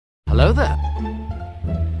Hello there.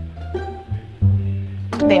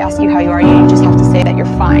 They ask you how you are, you just have to say that you're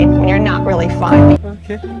fine when you're not really fine.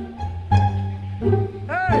 Okay.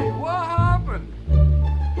 Hey, what happened?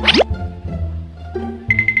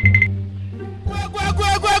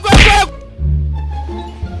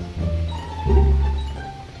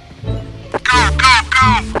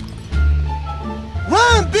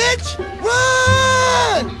 Run, bitch!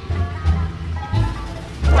 Run!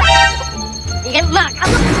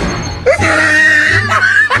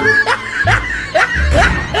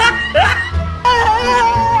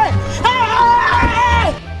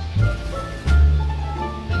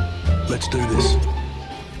 Let's do this.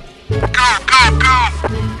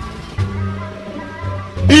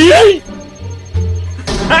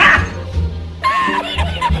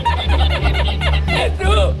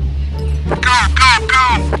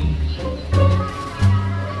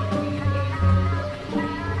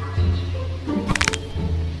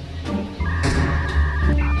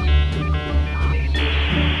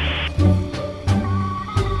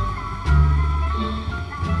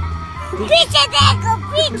 पीछे देखो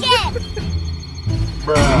पीछे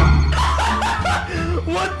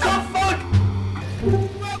What the fuck?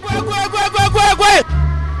 Wait!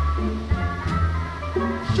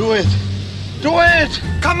 Do it! Do it!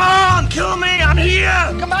 Come on, kill me! I'm here!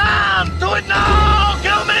 Come on, do it now!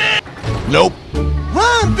 Kill me! Nope.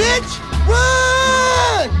 Run, bitch!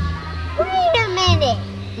 Run! Wait a minute.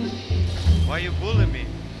 Why you bullying me?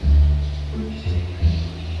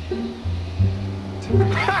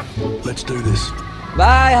 Let's do this.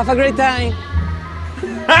 Bye, have a great time.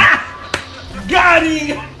 Got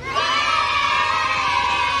him!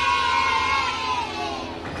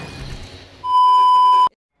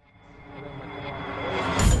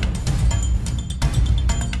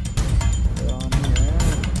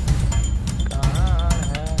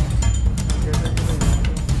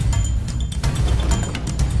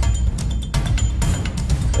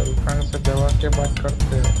 Girlfriend से दबा के बात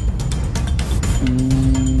करते हो।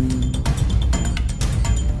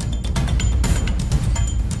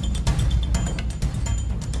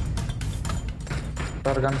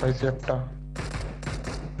 Gun पैसे अपटा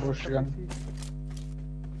Bush gun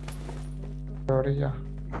बढ़िया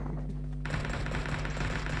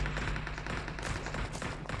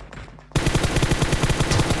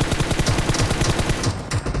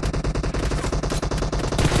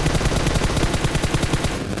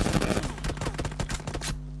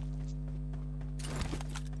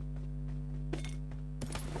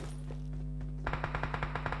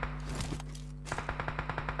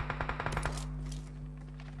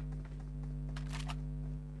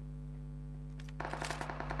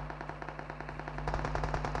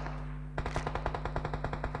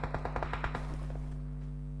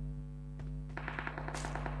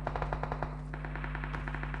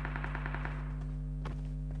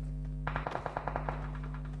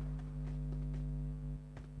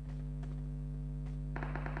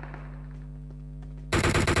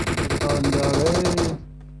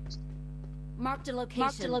Marked a location.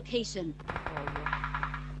 Marked a location.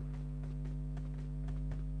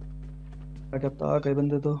 क्या पता कई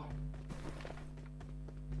बंदे तो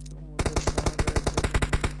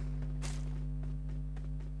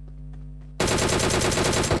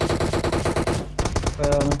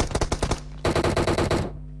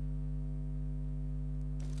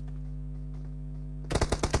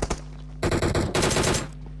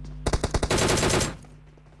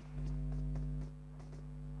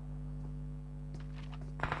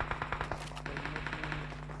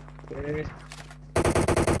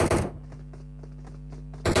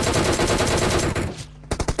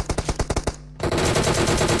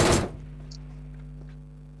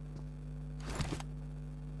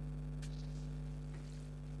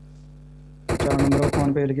चार नंबर फोन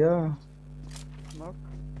पे गया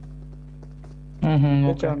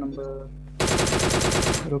चार नंबर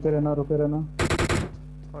रुके रहना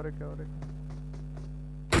और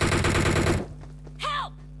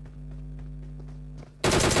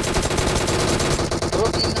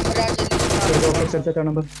क्या चार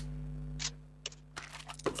नंबर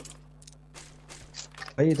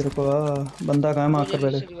भाई इधर को आ बंदा कहाँ मार कर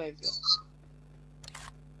पहले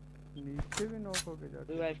नीचे भी नॉक हो गया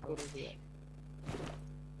रिवाइव करो दिया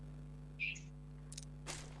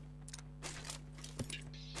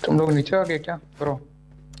तुम लोग नीचे आ गए क्या करो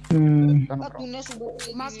तूने सुबह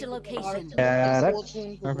मार्क्ड लोकेशन यार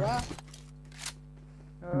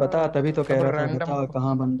बता तभी तो कह रहा था बता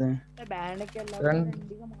कहाँ बंदे हैं बैंड के अलावा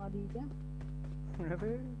डंडी का मार दी क्या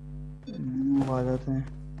आ जाते हैं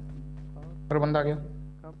और बंदा आ गया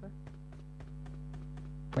कहाँ पे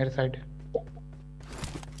मेरे साइड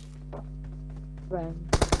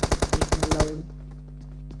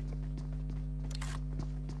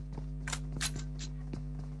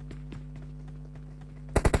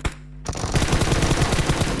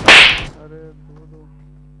अरे दो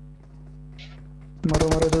मरो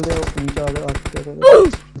मरो जल्दी आओ, नीचे आ जाओ आते हो।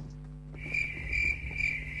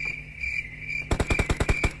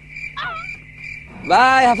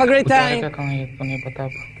 Bye, have a great क्या time. कहाँ है तो नहीं पता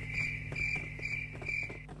अब।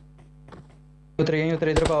 उतर यहीं उतर,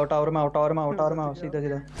 इधर को आओ, टावर में आओ, टावर में आओ, टावर में आओ, सीधा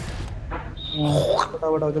सीधा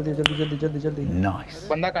बताओ, जल्दी जल्दी जल्दी जल्दी जल्दी।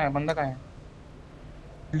 बंदा कहाँ है, बंदा कहाँ है?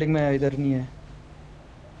 बिल्डिंग में है, इधर नहीं है।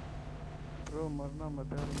 ब्रो मरना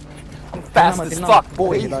मत यार। I'm fast as fuck,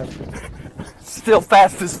 boy. Still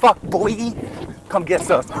fast as fuck, boy. Come get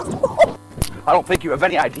some. I don't think you have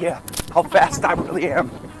any idea how fast I really am.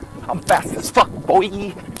 I'm fast as fuck, boy.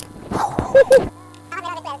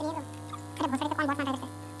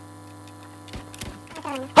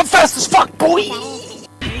 I'm fast as fuck, boy.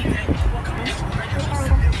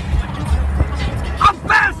 I'm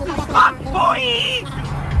fast as fuck, boy.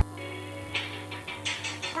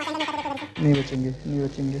 नहीं बचेंगे, नहीं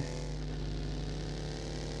बचेंगे।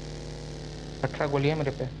 18 गोली है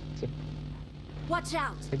मेरे पे। Watch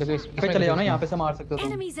out! पे चले जाओ ना, यहाँ पे से मार सकते हो तुम।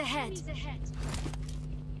 Enemies ahead!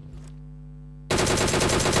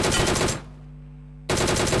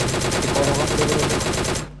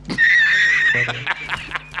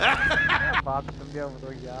 बात सुन लिया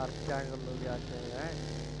ब्रो यार, क्या कर लोगे आके हैं?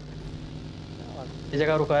 ये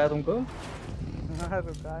जगह रुकाया तुमको?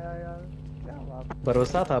 रुकाया यार, क्या बात।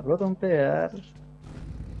 भरोसा था ब्रो तुम पे यार।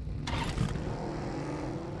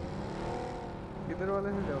 किधर वाले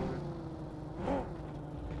से जाओगे?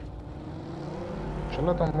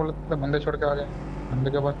 चलो तुम बोले तो बंदे छोड़ के आ गए, बंदे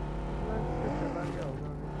के बाद चला गया होगा।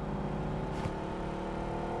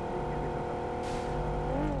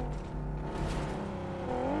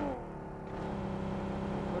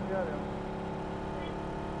 ऊपर जा रहे हो?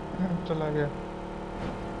 चला गया।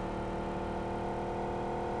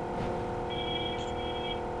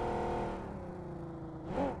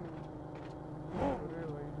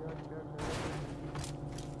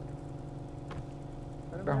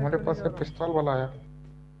 हमारे पास एक पिस्तौल वाला आया।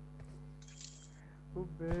 वो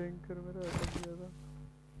भयंकर मेरा अटक गया था।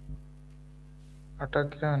 अटक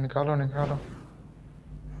गया, निकालो निकालो। अटक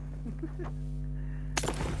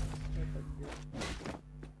गया।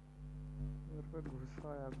 मेरे पे गुस्सा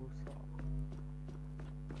आया, गुस्सा।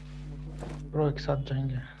 ब्रो एक साथ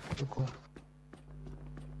जाएंगे, रुको।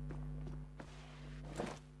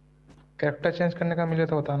 कैरेक्टर चेंज करने का मिले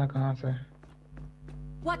तो बताना कहाँ से।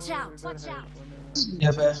 Watch out! Watch out!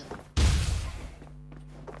 यहाँ पे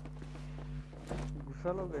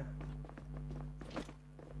गुस्सा लोगे?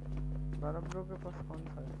 बारह ब्रो के पास कौन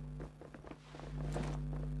सा है?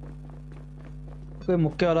 कोई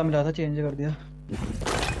मुक्के वाला मिला था, चेंज कर दिया।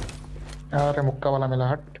 अरे मुक्का वाला मिला,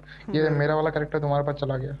 हट। ये मेरा वाला कैरेक्टर तुम्हारे पास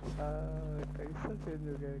चला गया। कैसा चेंज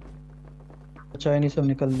हो गया? चाइनीज सब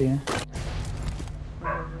निकल दिए हैं।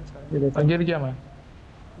 ये देखो गिर गया मैं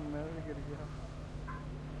भी गिर गया।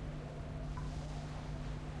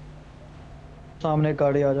 सामने एक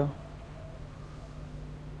गाड़ी, आ जाओ।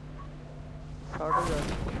 60,000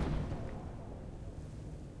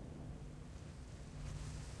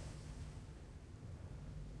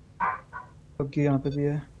 क्योंकि यहाँ पे भी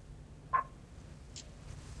है।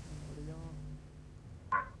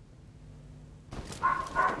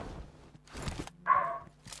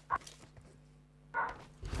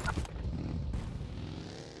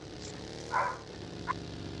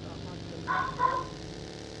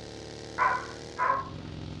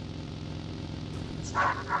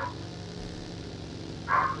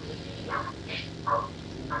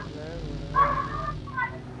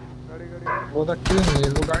 वो तो क्यों नहीं है?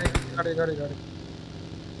 वो गाड़ी गाड़ी गाड़ी गाड़ी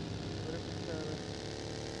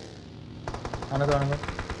आने दो, आने दो।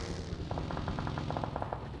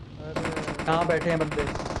 यहाँ बैठे हैं बंदे,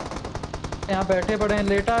 यहाँ बैठे पड़े हैं,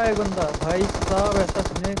 लेटा है बंदा। भाई साहब ऐसा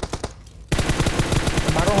सुने।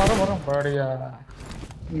 मारो मारो मारो, बढ़िया।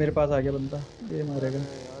 मेरे पास आ गया बंदा, ये मारेगा।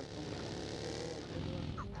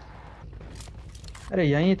 अरे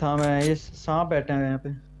यहीं था मैं, ये सांप बैठे हैं यहाँ पे।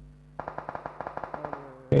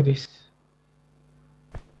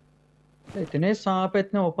 इतने सांप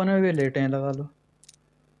इतने ओपन में भी लेटे हैं, लगा लो।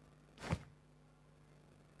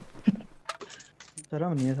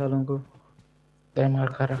 शर्म नहीं है सालों को। मार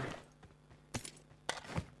खा रहा।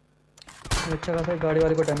 अच्छा खासा गाड़ी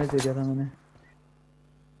वाले को डैमेज दे दिया था मैंने।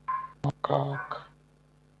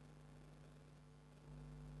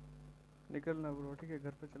 निकलना ब्रो, ठीक है?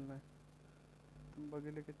 घर पे चलना है। तुम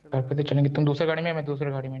बगे लेके चलो। घर पे तो चलेंगे, तुम दूसरी गाड़ी में, मैं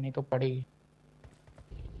दूसरी गाड़ी में, नहीं तो पड़ेगी।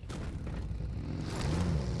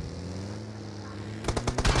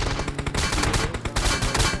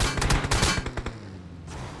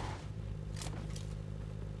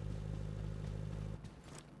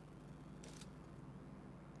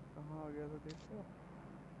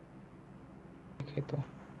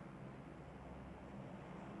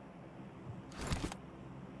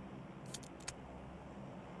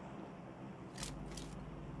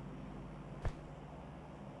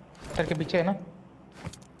 पत्थर के पीछे है ना?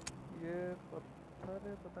 ये पत्थर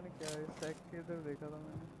है, पता नहीं क्या है। सैक के इधर देखा था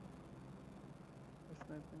मैंने,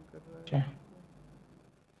 स्नाइपिंग कर रहा अच्छा। है।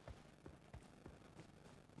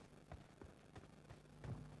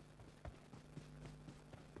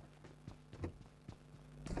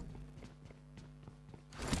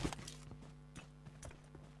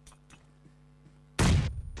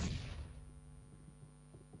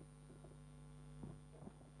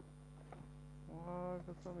 वाह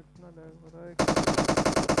कसम, इतना लैग हो रहा है।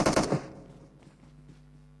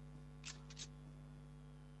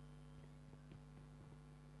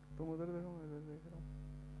 तुम उधर देखो, मैं इधर देख रहा हूँ।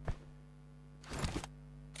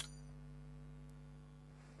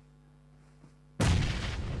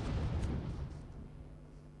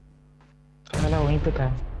 साला वहीं पे था।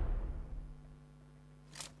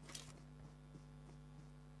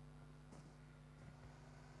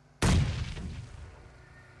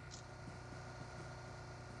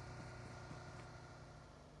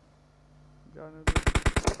 जाने दो।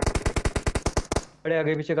 गाड़ी आ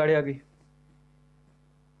गई, पीछे गाड़ी आ गई।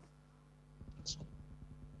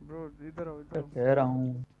 ब्रो इधर आओ, इधर क्या आओ। कह रहा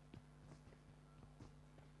हूँ।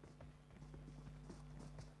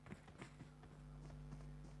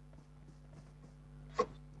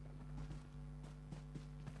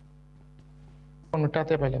 फोन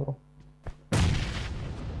उठाते पहले वो।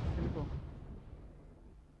 इनको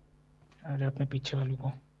अरे अपने पीछे वालों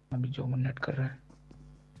को, अभी जो नेट कर रहा है।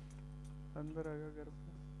 अंदर आ गया घर पे।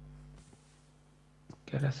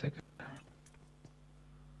 क्या रहा है?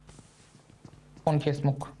 कौन किया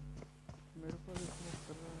स्मोक? मेरे को भी स्मोक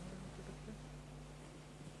कर रहा है इधर से।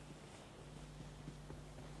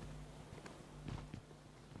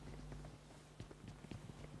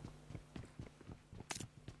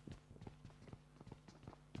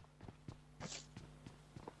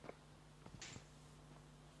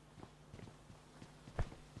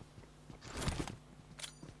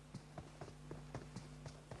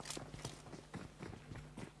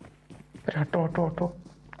 अरे हटो हटो हटो।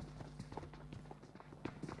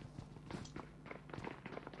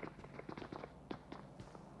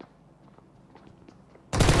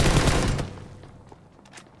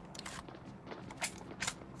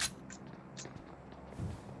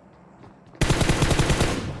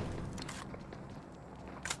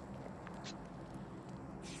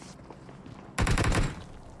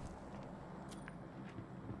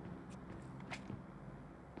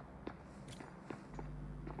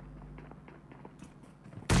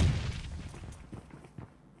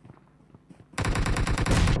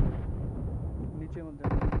 नीचे मत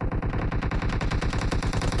जाना।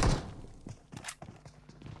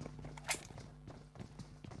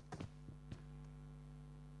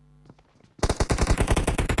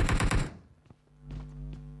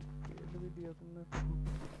 खेल भी दिया तुमने।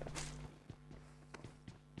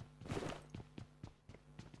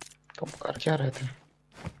 तुम कर क्या रहे थे?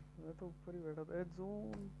 मैं तो ऊपर ही बैठा था।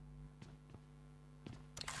 जूम।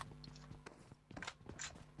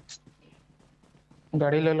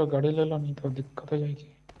 गाड़ी ले लो, गाड़ी ले लो, नहीं तो दिक्कत हो जाएगी।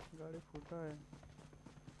 गाड़ी फूटा है।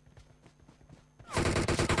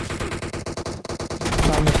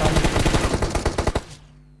 सामने सामने।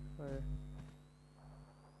 है।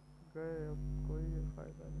 गए, अब कोई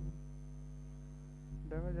फायदा नहीं।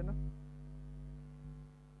 डैमेज है ना?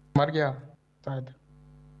 मर गया शायद।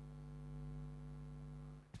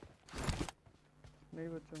 नहीं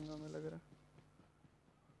बचूंगा मैं, लग रहा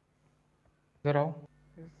इधर आओ।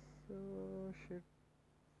 है। इस शिट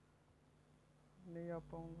नहीं आ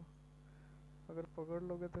पाऊंगा। अगर पकड़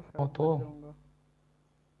लोगे तो आओ शायद तो, बच जाऊंगा।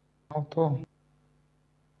 आओ तो।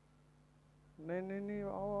 नहीं नहीं नहीं,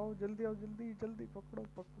 आओ आओ, जल्दी आओ, जल्दी जल्दी पकड़ो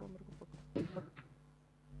पकड़ो, मेरे को पकड़ो।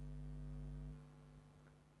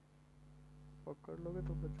 पकड़ लोगे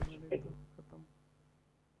तो बचूंगा, नहीं तो खत्म।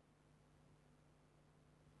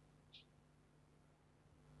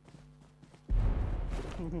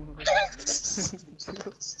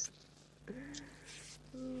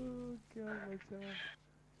 क्या बचा?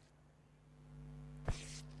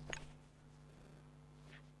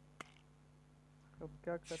 अब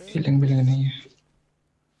क्या करें? फीलिंग बिलिंग नहीं है।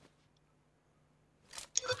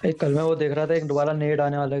 एक कल मैं वो देख रहा था, एक दोबारा नेड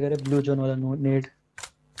आने वाला है, ब्लू जोन वाला नेड।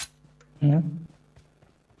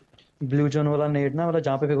 ब्लू जोन वाला नेड ना, मतलब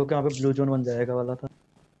जहाँ पे फेंकोगे वहाँ पे ब्लू जोन बन जाएगा वाला था।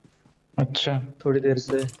 अच्छा, थोड़ी देर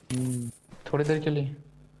से। थोड़ी देर के लिए।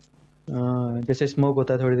 हाँ, जैसे स्मोक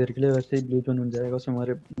होता है थोड़ी देर के लिए, वैसे ही ब्लू जोन बन जाएगा, उसमें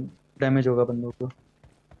हमारे डैमेज होगा बंदों को।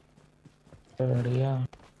 बढ़िया।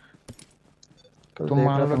 कल तुम देख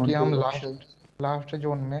रहा मान लो था कि उनको। हम लास्ट लास्ट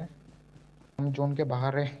जोन में, हम जोन के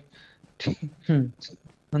बाहर है।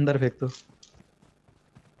 अंदर फेंक दो।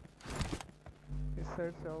 इस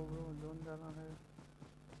साइड से आओ ब्रो, जोन जाना है।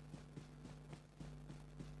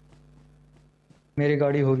 मेरी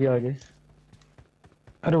गाड़ी होगी आगे।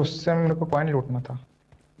 अरे उससे मेरे को कॉइन लूटना था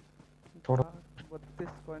थोड़ा। 32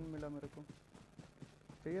 कॉइन मिला मेरे को।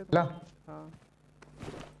 चाहिए ला। तुमको? हाँ।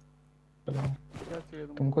 चलो क्या चाहिए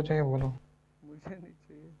तुमको चाहिए बोलो। मुझे नहीं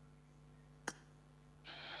चाहिए।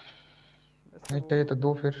 नहीं चाहिए तो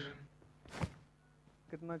दो फिर।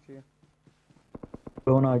 कितना चाहिए?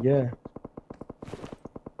 ड्रोन आ गया है।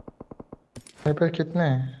 मेरे पे कितने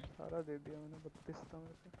हैं? सारा दे दिया मैंने, 32 था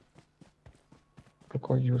मेरे पे। तो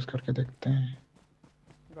कोई यूज करके देखते हैं।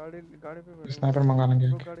 गाड़ी गाड़ी पे बैठो। स्नाइपर मंगा लेंगे।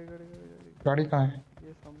 गाड़ी गाड़ी गाड़ी गाड़ी गाड़ी कहाँ है?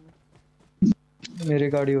 ये सामने। मेरी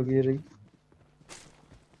गाड़ी होगी ये रही।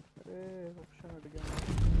 अरे ऑप्शन हट गया।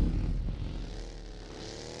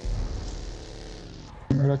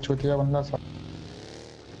 मेरा चूतिया बंदा सब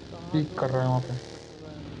पीक कर रहा है वहाँ पे।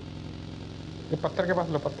 ये पत्थर के पास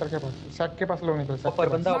लो, पत्थर के पास, सैक के पास लो, नहीं तो सैक ऊपर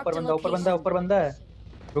के बंदा, पास। ऊपर बंदा, ऊपर बंदा, ऊपर बंदा है।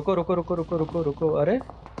 रुको रुको रुको रुको रुको रुको। अरे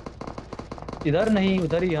इधर नहीं,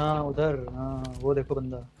 उधर ही। हाँ उधर, हाँ वो देखो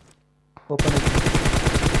बंदा ओपन है।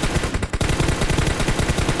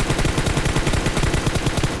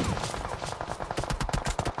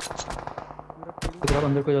 थोड़ा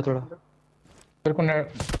अंदर को जाओ थोड़ा। मेरे को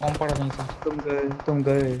बॉम्ब पड़ा कहीं से। तुम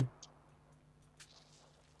गए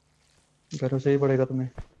घरों से ही पड़ेगा तुम्हें।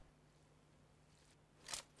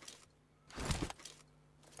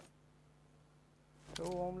 तो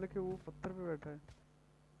वो ओम लेके वो पत्थर पे बैठा है।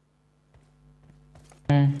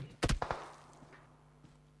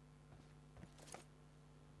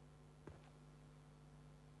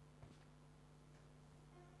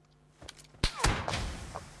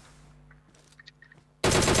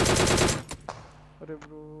 अरे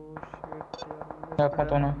ब्रो शिट यार, क्या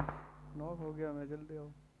तो ना नॉक हो गया मैं, जल्दी आओ।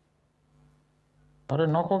 अरे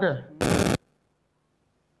नॉक हो गया।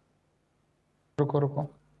 रुको रुको,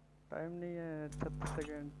 टाइम नहीं है, 36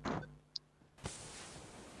 सेकंड।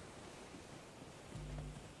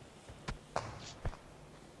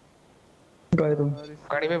 गए तुम।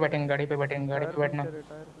 गाड़ी पे बैठेंगे, गाड़ी पे बैठेंगे, गाड़ी पे बैठना। टायर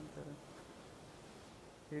पंचर है।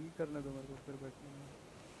 हील करने दो मेरे को, फिर बैठने में।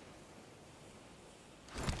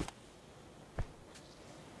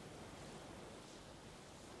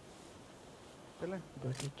 चलें?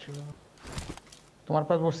 तुम्हारे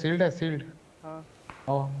पास वो शील्ड है? शील्ड? हाँ।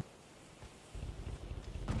 ओ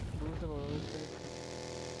दूर से पकड़ो इसे।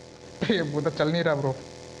 ये वो तो चल नहीं रहा ब्रो।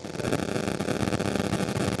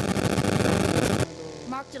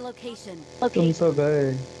 Marked a location. तुम तो गए।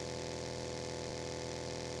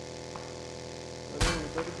 अरे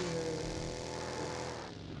उधर भी है।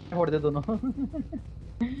 छोड़ दे दोनों। मर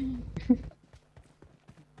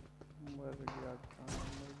गया,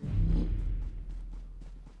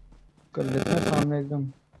 कर लेते हैं सामने एकदम।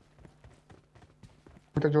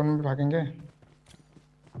 तो जोन में भागेंगे।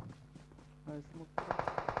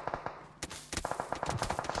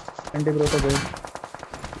 एंटी ब्रो तो गए।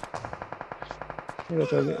 नहीं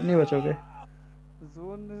बचोगे, नहीं बचोगे।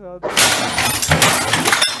 जोन में ज्यादा